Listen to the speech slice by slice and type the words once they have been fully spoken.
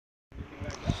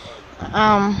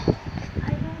Um,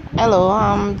 Hello,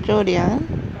 I'm Jodian.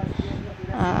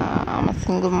 I'm a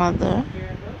single mother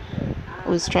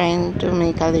who's trying to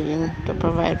make a living to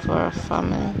provide for her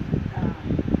family.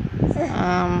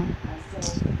 Um,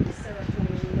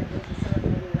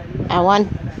 I want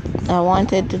I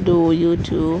wanted to do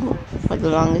YouTube for the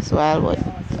longest while, but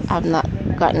I've not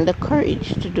gotten the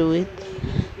courage to do it.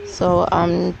 So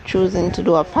I'm choosing to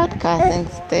do a podcast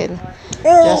instead,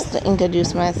 just to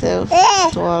introduce myself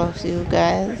to all of you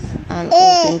guys and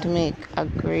hoping to make a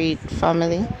great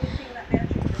family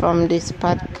from this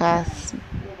podcast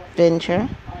venture.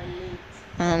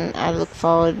 And I look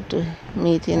forward to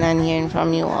meeting and hearing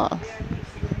from you all.